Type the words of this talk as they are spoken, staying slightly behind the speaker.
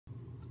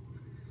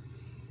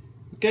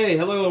Okay,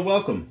 hello and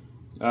welcome.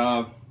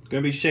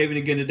 Gonna be shaving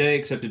again today,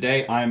 except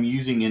today I'm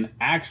using an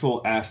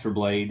actual Astra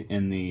Blade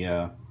in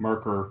the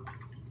Merkur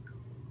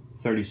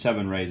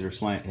 37 razor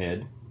slant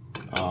head.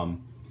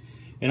 And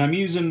I'm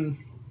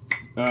using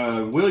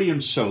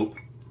Williams soap.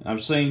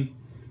 I've seen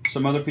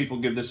some other people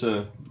give this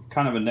a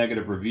kind of a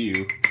negative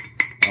review.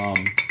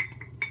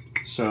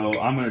 So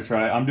I'm gonna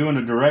try. I'm doing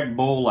a direct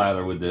bowl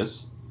lather with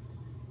this,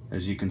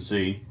 as you can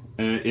see.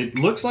 It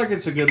looks like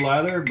it's a good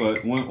lather,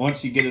 but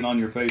once you get it on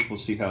your face, we'll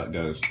see how it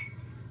goes.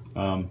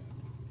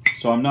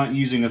 So I'm not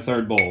using a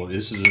third bowl.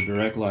 This is a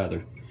direct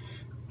lather.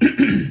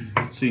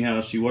 Let's see how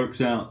she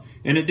works out.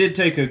 And it did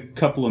take a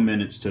couple of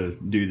minutes to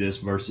do this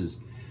versus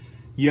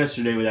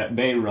yesterday with that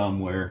bay rum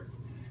where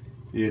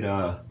it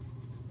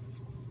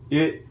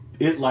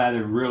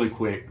lathered really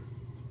quick.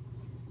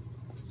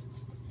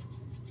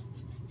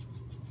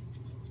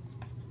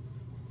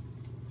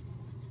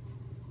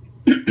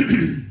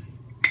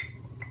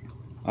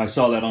 I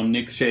saw that on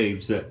Marc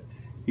Shaves that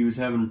he was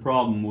having a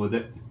problem with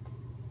it.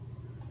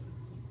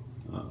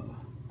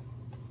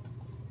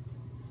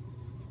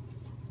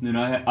 Then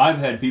I've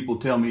had people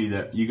tell me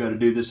that you got to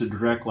do this a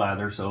direct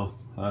lather, so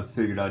I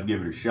figured I'd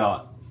give it a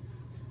shot.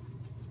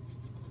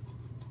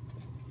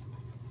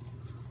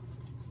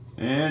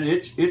 And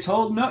it's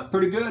holding up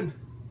pretty good.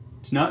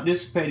 It's not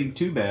dissipating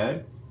too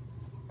bad.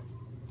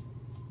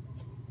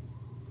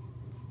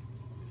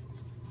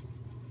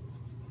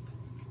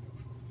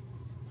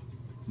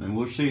 And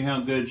we'll see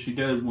how good she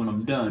does when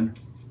I'm done.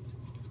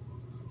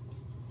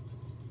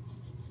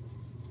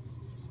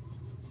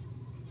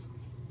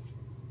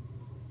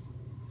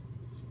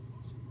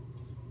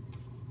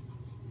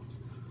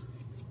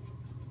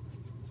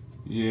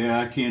 Yeah,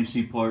 I can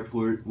see parts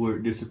where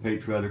it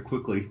dissipates rather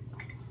quickly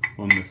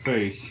on the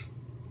face.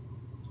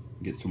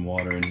 Get some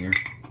water in here.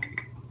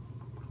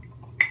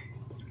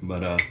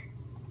 But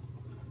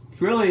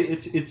it's really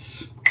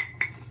it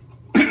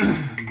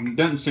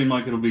doesn't seem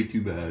like it'll be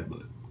too bad,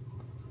 but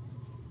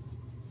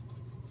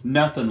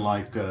nothing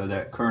like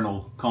that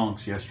Colonel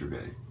Conks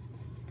yesterday.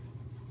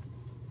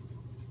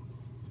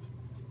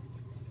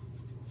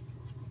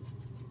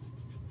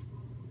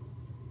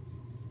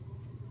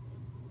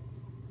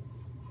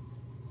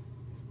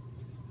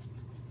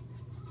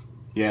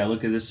 Yeah,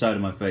 look at this side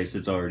of my face.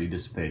 It's already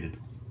dissipated.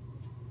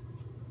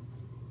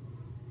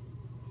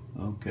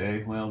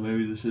 Okay, well,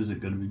 maybe this isn't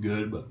going to be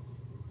good, but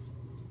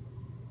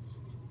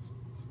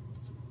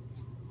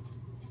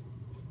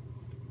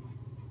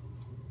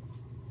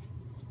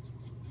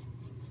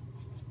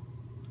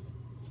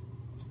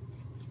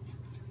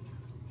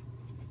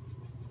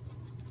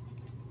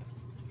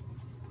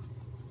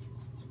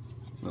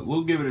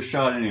we'll give it a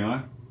shot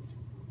anyway.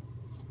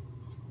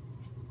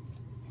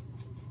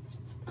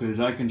 Because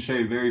I can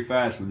shave very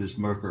fast with this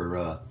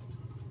Merkur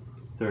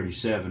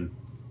 37.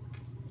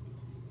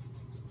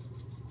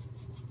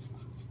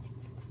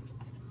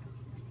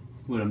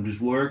 But I'm just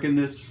working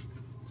this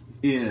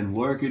in,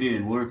 work it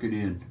in, work it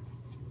in.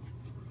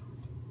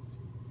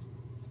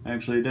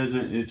 Actually, it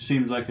doesn't, it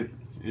seems like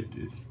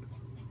it's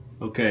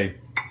okay.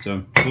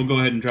 So we'll go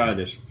ahead and try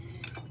this.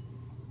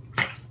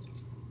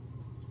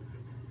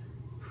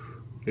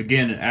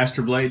 Again, an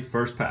Astra Blade,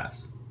 first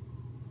pass.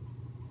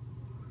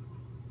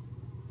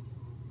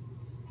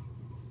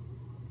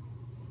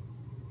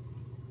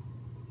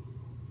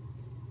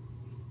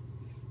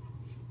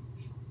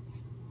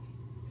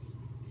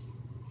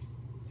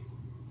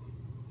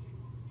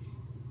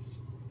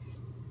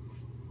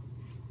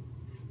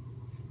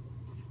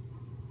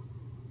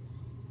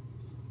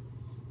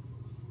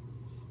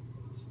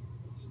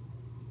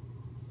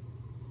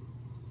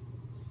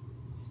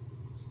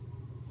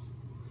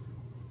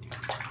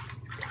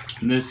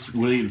 And this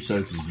Williams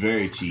soap is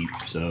very cheap,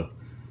 so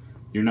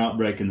you're not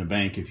breaking the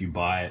bank if you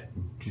buy it.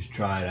 Just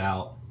try it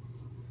out.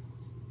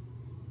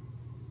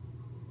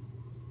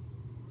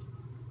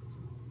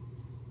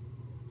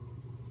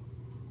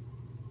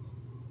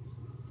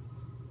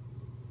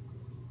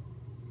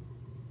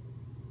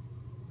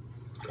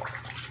 Let's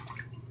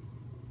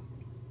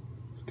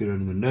get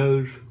under the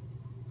nose.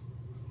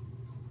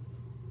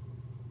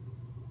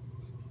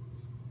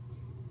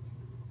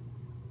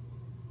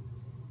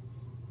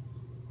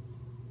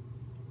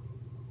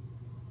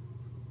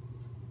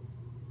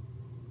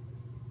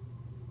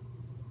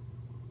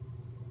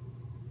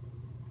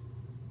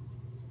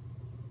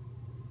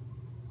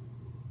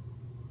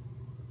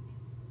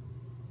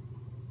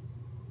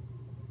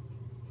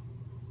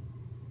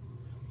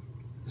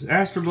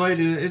 Astra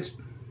Blade,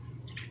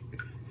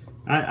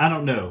 I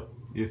don't know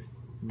if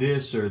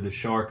this or the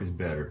Shark is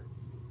better.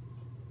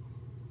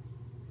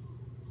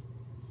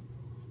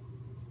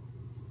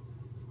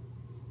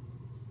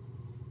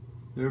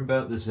 They're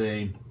about the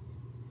same,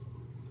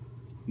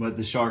 but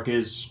the Shark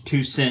is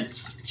 2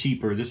 cents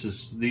cheaper.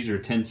 These are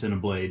 10 cent a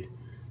blade.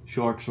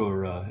 Sharks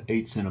are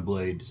 8 cent a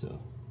blade,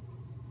 so.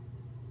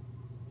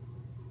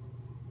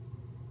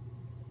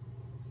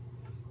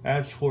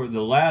 As for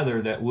the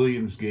lather that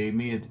Williams gave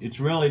me,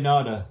 it's really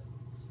not a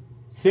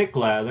thick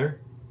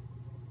lather.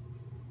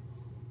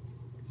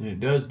 And it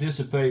does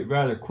dissipate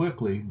rather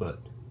quickly, but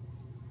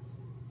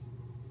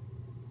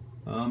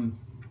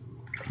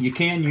You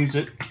can use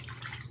it.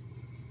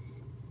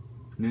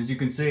 And as you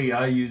can see,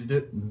 I used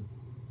it.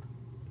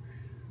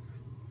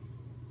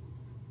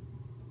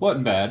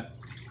 Wasn't bad.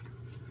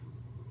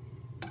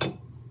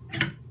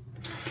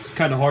 It's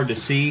kind of hard to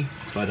see,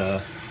 but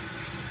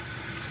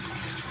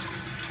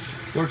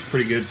works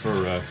pretty good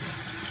for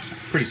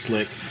pretty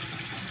slick.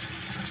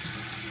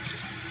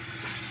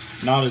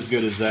 Not as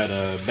good as that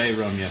bay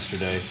rum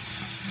yesterday.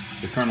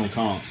 The Colonel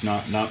Comp's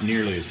not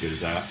nearly as good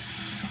as that.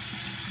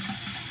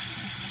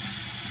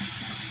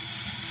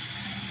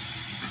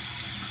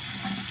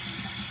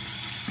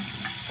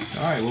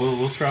 All right,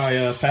 we'll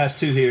try pass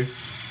 2 here.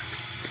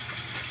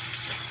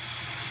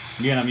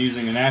 Again, I'm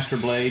using an Astra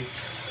Blade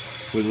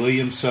with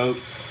Williams soap,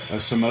 a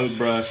Simode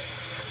brush,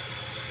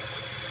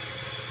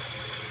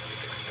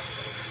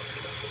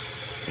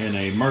 and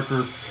a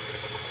Merkur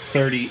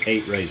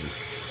 38 razor,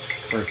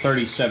 or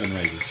 37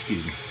 razor,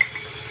 excuse me.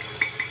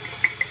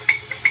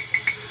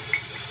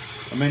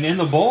 I mean, in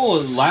the bowl,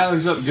 it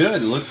lathers up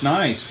good. It looks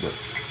nice, but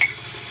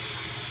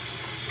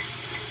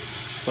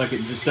it's like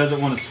it just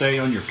doesn't want to stay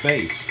on your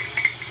face.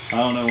 I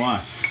don't know why.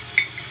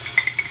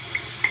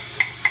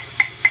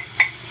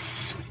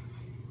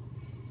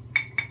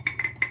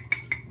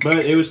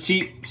 But it was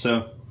cheap,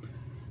 so.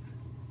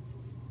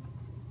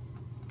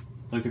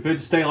 Like, if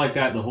it'd stay like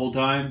that the whole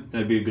time,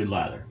 that'd be a good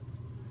lather.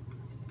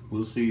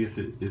 We'll see if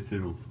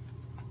it'll.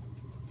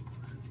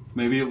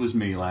 Maybe it was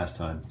me last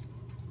time.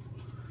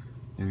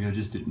 Maybe I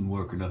just didn't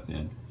work enough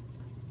in.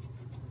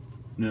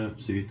 No,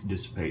 see, it's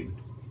dissipating.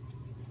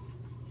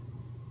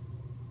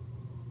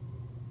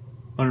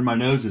 Under my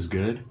nose is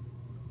good.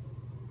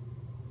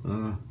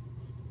 But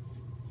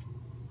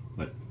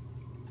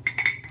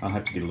I'll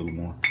have to get a little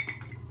more.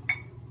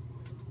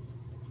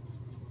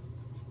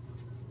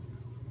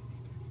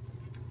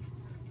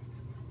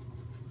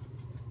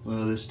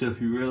 Well, this stuff,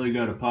 you really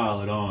got to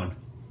pile it on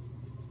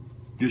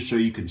just so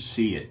you can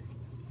see it.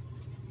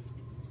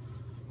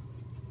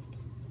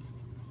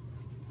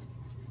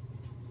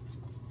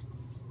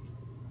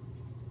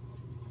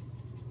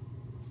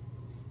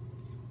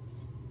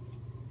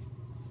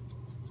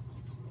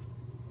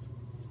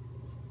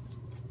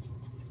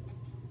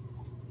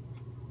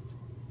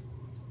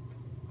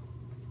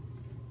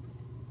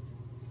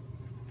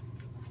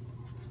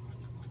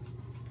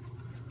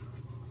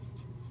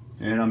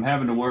 And I'm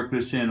having to work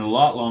this in a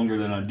lot longer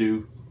than I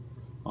do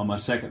on my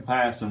second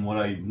pass than what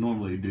I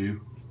normally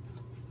do.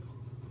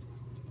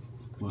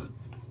 But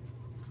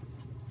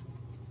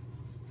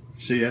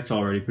see, that's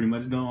already pretty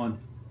much gone.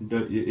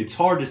 It's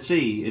hard to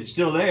see. It's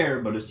still there,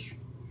 but it's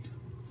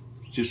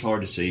just hard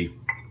to see.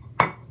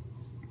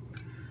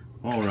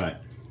 All right.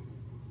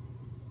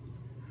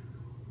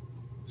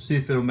 See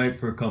if it'll make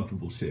for a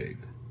comfortable shave.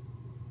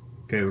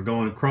 Okay, we're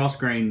going cross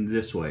grain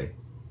this way.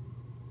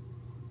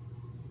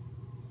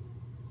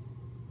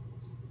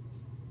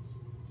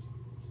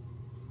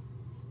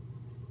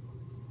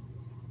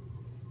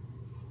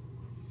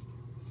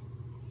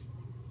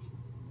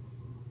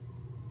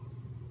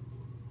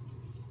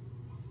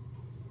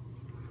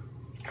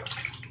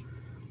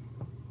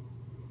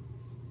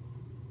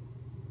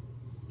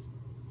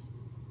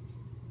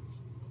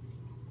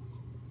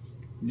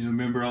 You know,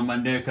 remember on my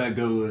neck I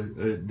go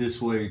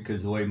this way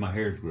because the way my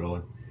hair's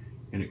growing,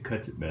 and it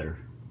cuts it better.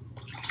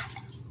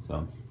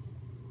 So.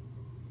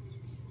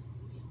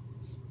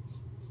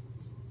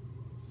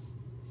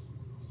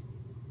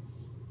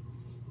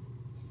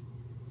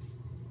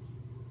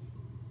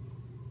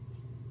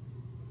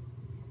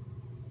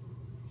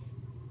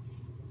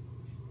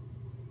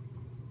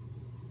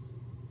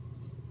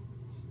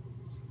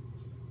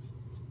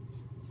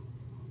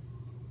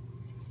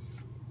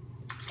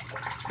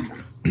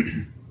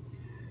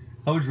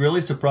 I was really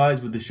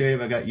surprised with the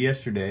shave I got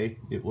yesterday.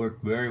 It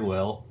worked very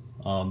well.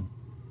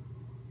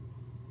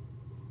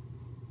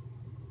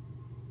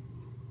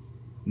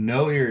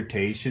 No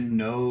irritation,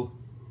 no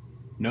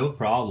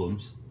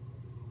problems.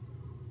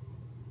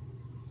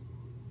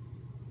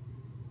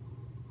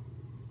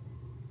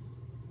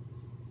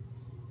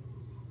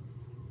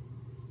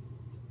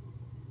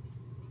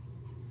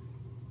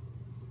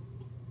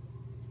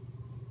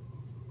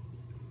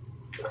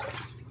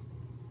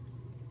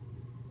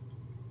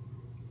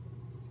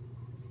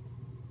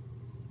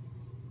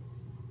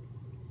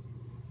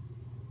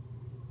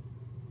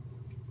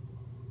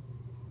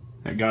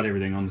 I got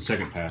everything on the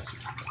second pass.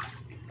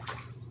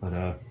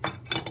 But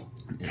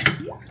yeah.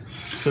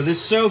 So this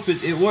soap,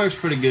 it works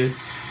pretty good.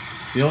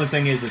 The only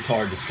thing is it's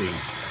hard to see.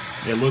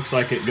 It looks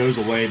like it goes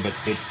away, but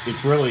it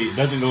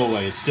doesn't go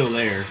away. It's still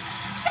there.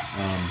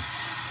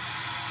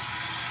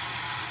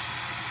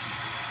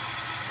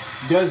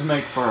 It does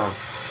make for a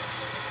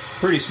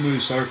pretty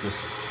smooth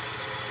surface.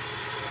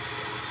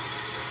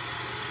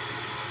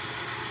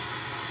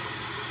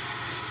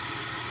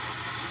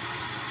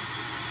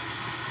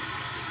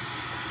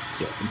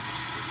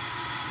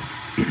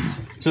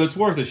 So it's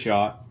worth a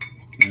shot.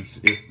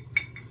 If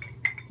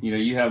you know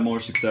you have more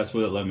success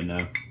with it, let me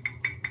know.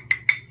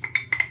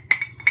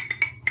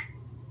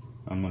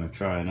 I'm gonna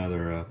try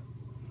another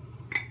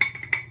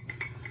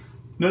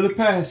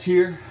pass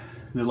here.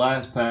 the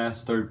last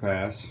pass, third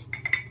pass,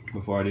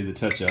 before I do the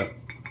touch-up.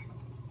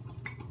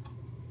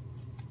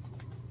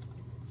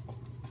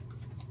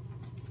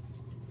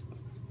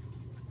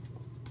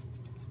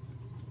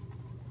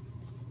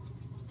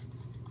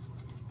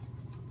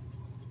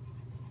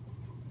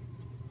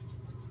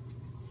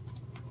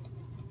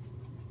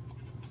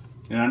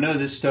 And I know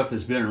this stuff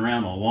has been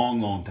around a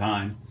long, long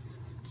time,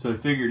 so I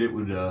figured it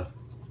would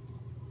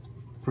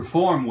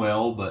perform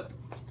well, but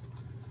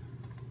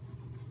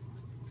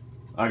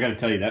I got to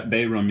tell you, that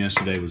bay rum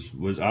yesterday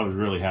was I was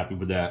really happy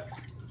with that.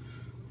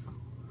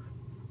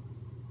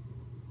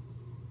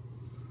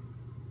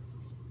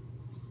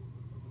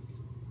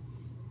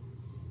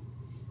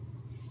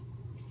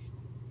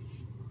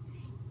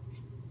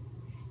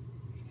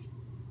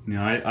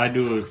 Now I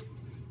do a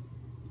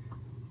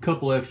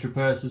couple extra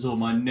passes on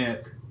my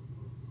neck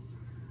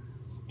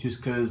just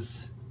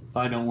because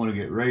I don't want to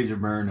get razor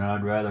burn, and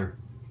I'd rather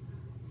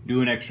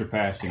do an extra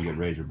pass than get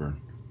razor burn.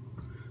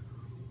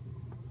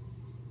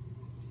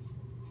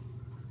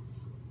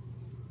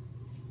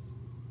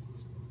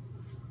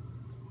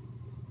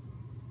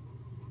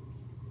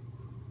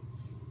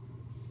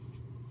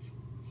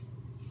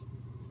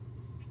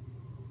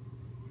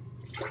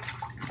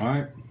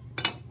 Alright,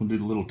 we'll do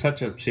the little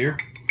touch-ups here.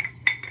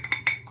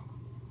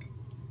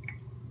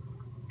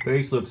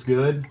 Face looks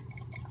good.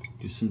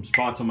 Just some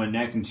spots on my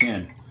neck and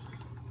chin.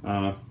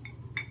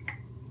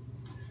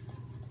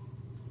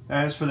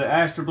 As for the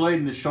Astra Blade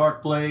and the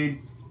Shark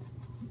Blade,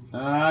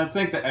 I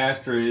think the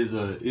Astra is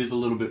a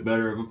little bit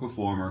better of a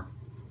performer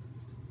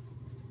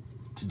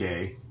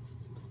today.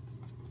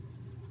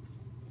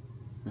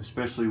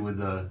 Especially with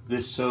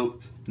this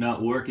soap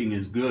not working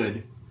as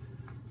good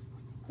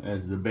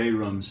as the bay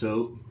rum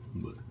soap.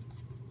 But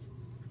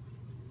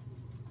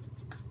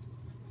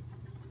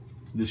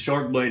the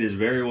Shark Blade is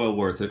very well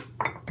worth it.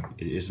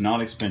 It is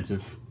not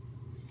expensive.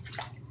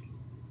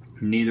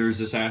 Neither is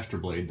this Astra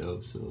Blade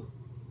though, so.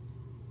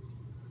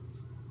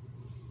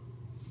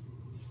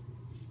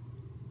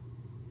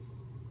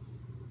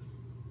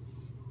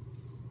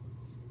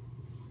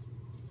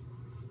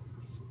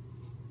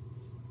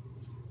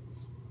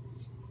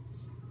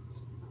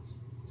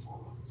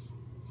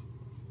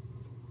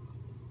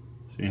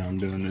 See how I'm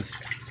doing this?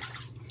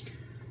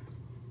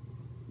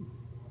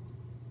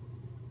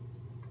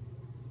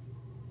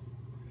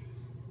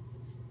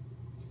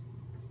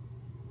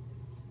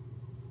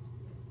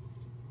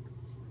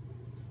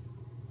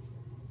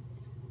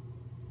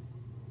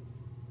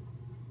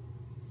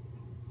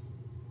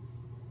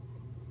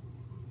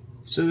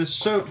 So this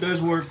soap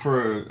does work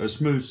for a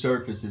smooth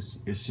surface.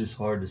 It's just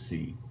hard to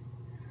see.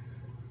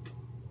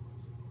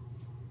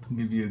 I'll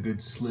give you a good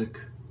slick.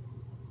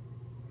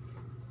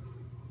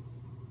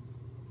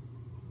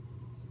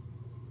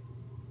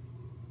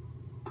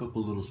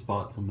 Couple little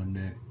spots on my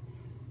neck.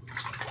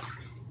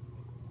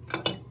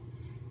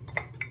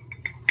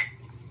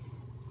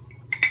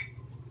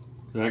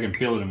 So I can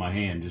feel it in my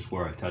hand just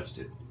where I touched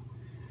it.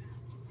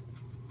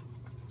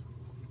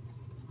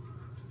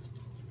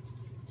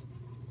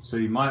 So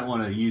you might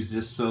want to use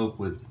this soap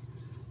with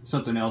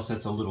something else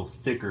that's a little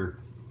thicker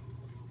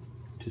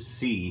to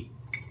see.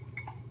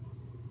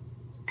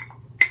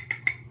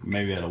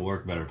 Maybe that'll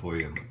work better for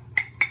you.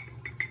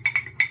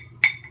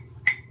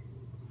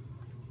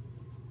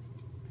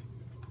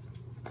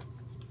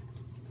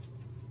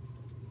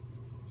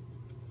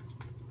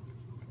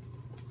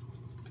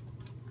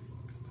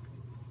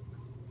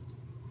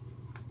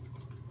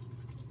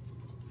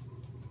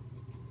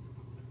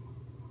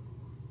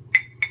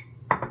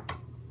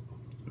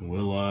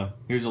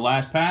 Here's the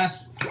last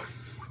pass.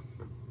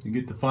 You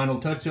get the final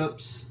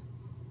touch-ups.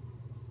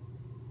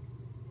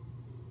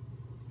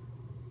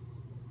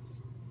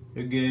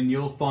 Again,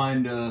 you'll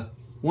find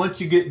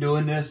once you get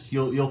doing this,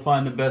 you'll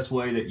find the best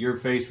way that your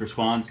face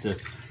responds to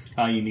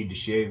how you need to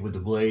shave with the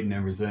blade and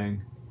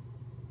everything.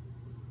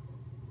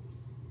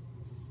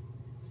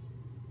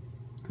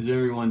 Because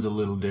everyone's a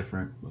little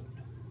different, but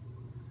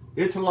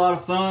it's a lot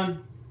of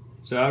fun.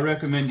 So I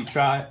recommend you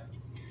try it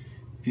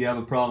if you have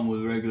a problem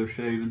with regular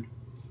shaving.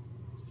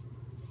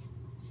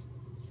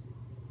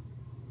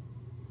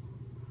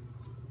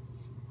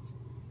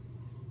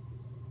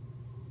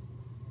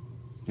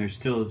 There's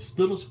still this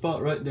little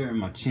spot right there in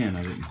my chin.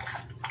 I didn't.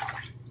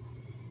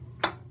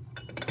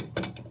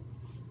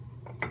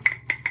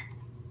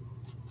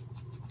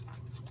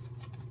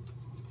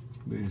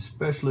 Been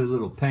especially a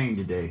little pain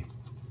today.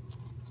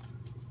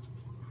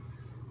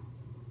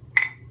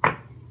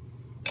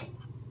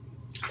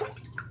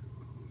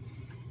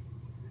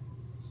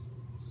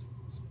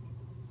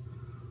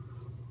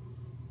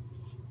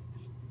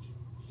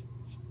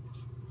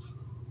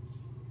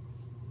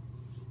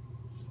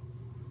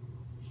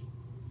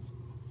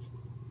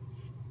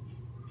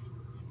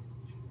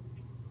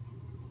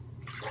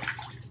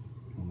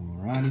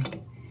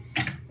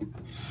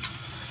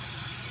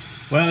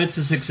 Well, it's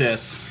a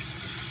success.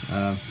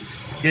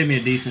 Gave me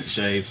a decent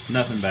shave,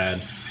 nothing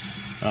bad.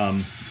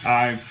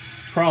 I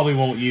probably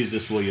won't use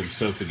this Williams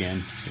soap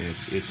again.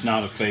 It's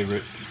not a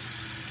favorite.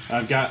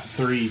 I've got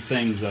 3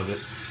 things of it.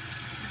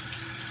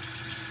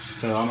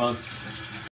 So I'm gonna